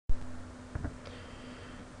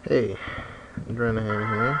Hey, Adrenahan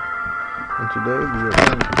here, and today we are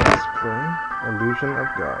going to let's play Illusion of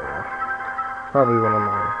Gaia. Probably one of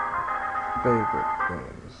my favorite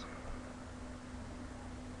games.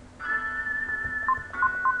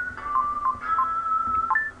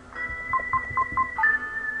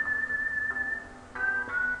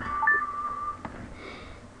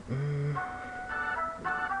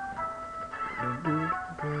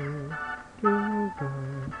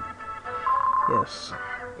 Yes,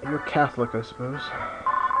 you're Catholic, I suppose.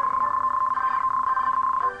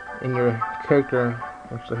 And your character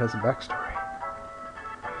actually has a backstory.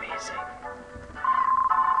 Amazing.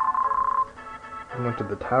 He went to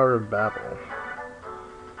the Tower of Babel.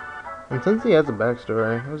 And since he has a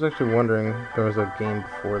backstory, I was actually wondering if there was a game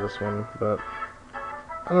before this one, but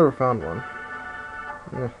I never found one.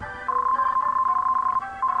 Yeah.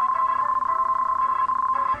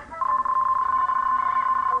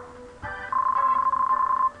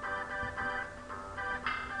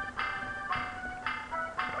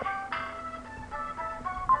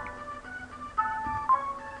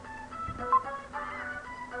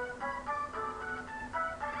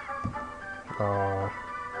 Aww.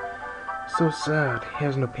 So sad. He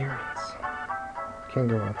has no parents. Can't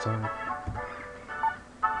go outside.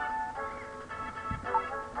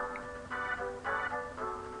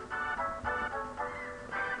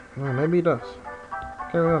 Well, maybe he does.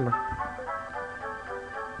 Can't remember.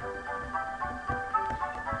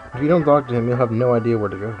 If you don't talk to him, you'll have no idea where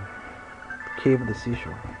to go. The Cave of the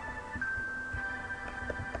Seashore.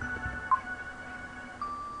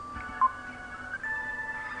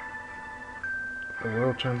 The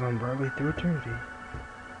world turns on brightly through eternity.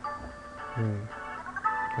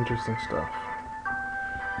 Interesting stuff.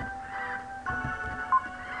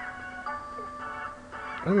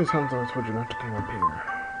 How many times have I told you not to come up here?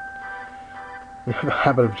 You have a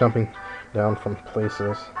habit of jumping down from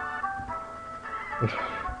places.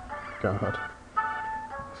 God.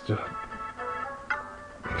 It's just...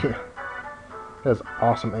 He has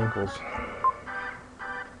awesome ankles.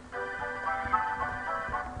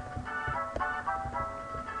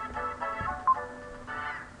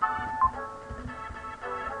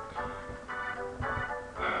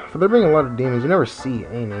 For there being a lot of demons, you never see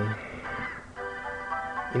any.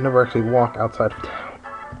 You never actually walk outside of town.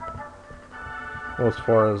 Well, as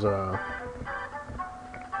far as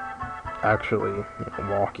actually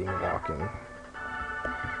walking.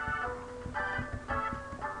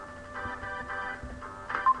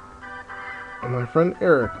 And my friend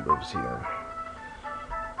Eric lives here.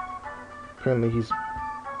 Apparently he's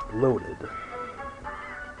loaded.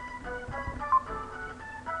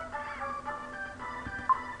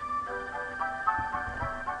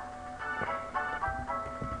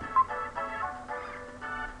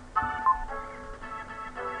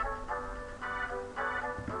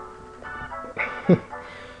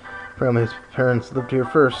 Apparently his parents lived here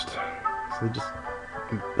first, so they just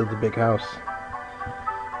built a big house.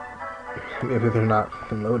 Maybe they're not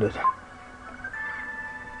fucking loaded.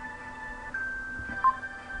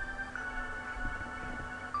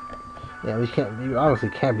 Yeah, you obviously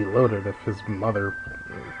can't be loaded if his mother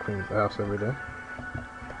cleans the house every day.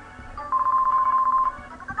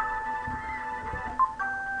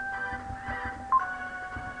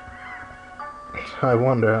 I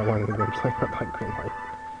wonder how long they've been playing with that green light.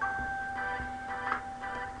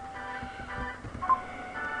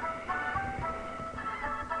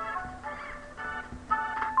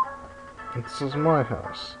 This is my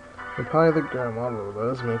house. The pie that Grandma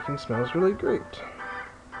Lola is making smells really great.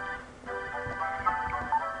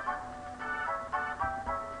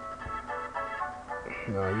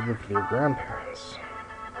 No, you live with your grandparents.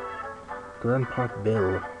 Grandpa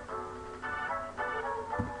Bill.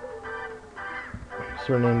 So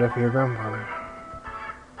you're named after your grandfather.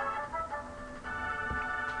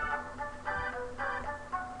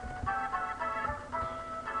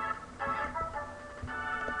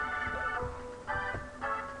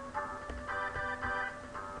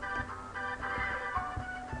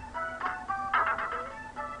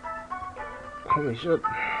 Holy shit.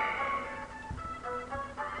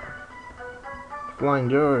 Flying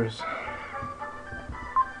jars.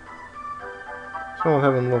 So I'm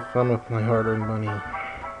having a little fun with my hard-earned money.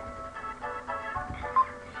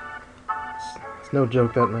 It's no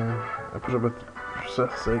joke, that man. I put up with it for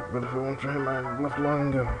Seth's sake, but if it weren't for him, I'd left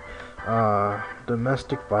long ago.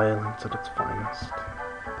 Domestic violence at its finest.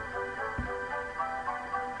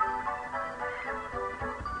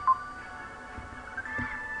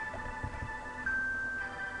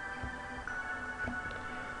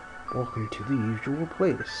 Welcome to the usual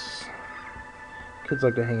place. Kids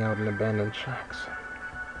like to hang out in abandoned shacks.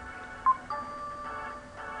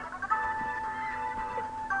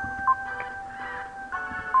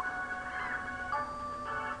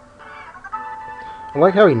 I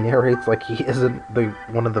like how he narrates like he isn't the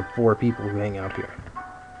one of the 4 people who hang out here.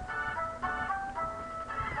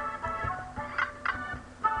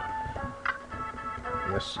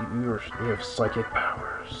 Yes, you have psychic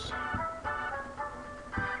powers.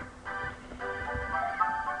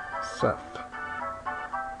 Seth.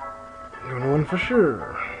 You're the one for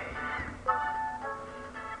sure.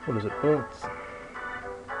 What is it? Oh,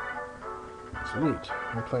 sweet.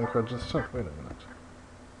 I'm playing cards with Seth. Wait a minute.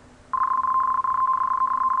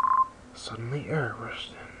 Suddenly air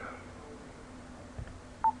rushed in.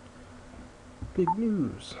 Big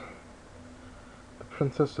news. The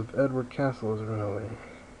Princess of Edward Castle is runaway.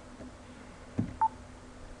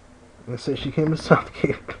 They say she came to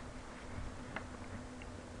Southgate.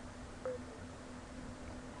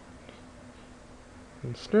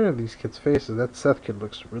 And staring at these kids' faces, that Seth kid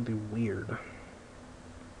looks really weird.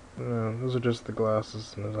 No, those are just the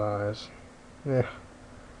glasses in his eyes. Yeah.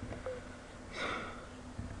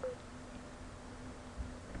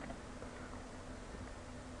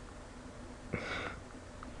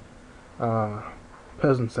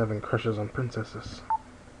 Peasants having crushes on princesses.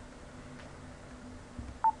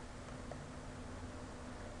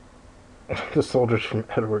 The soldiers from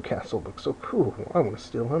Edward Castle look so cool. I want to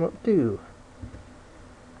steal him up too.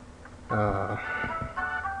 I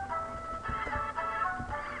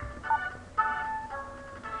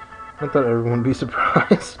thought everyone would be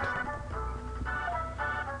surprised.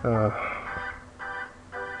 I'm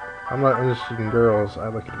not interested in girls. I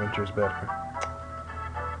like adventures better.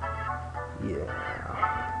 Yeah.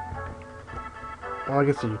 Well, I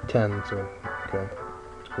guess you're 10, so okay,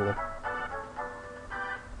 it's cool.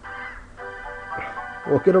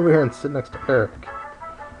 Well, get over here and sit next to Eric.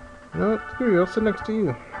 You know what? Screw you, I'll sit next to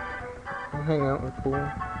you. We'll hang out, we're cool.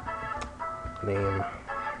 Lame.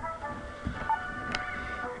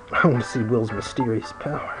 I want to see Will's mysterious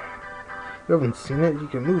power. You haven't seen it? You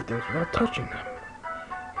can move things without touching them.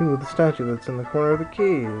 You move the statue that's in the corner of the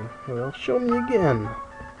cave. Well, show me again.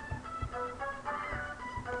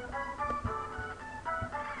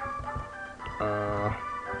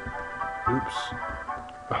 Oops.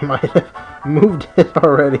 I might have moved it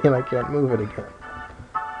already and I can't move it again.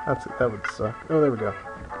 That would suck. Oh, there we go.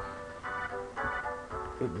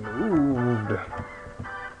 It moved.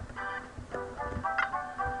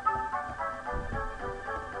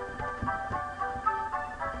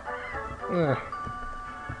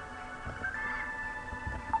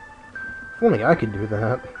 If only I could do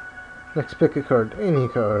that. Next, pick a card. Any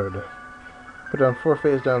card. Put down 4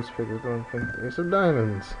 face down figures. Don't think the Ace of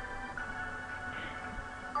Diamonds.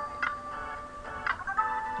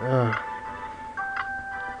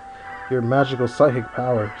 Your magical psychic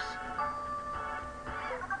powers.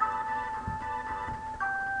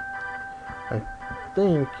 I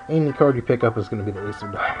think any card you pick up is going to be the Ace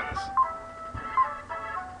of Diamonds.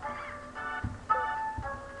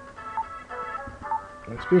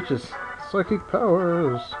 And speeches. Psychic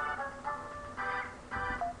powers.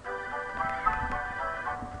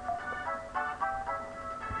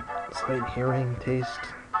 Sight, hearing, taste.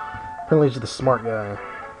 Apparently he's the smart guy.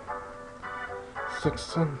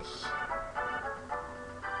 Sixth sense.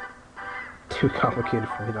 Too complicated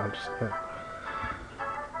for me to understand.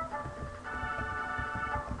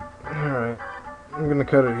 Alright. I'm gonna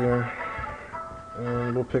cut it here.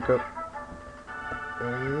 And we'll pick up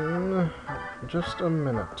in just a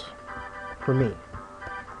minute. For me.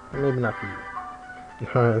 Maybe not for you.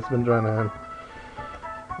 Alright, it's been trying to end.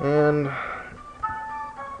 And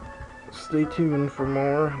stay tuned for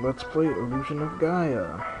more Let's Play Illusion of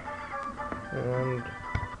Gaia. And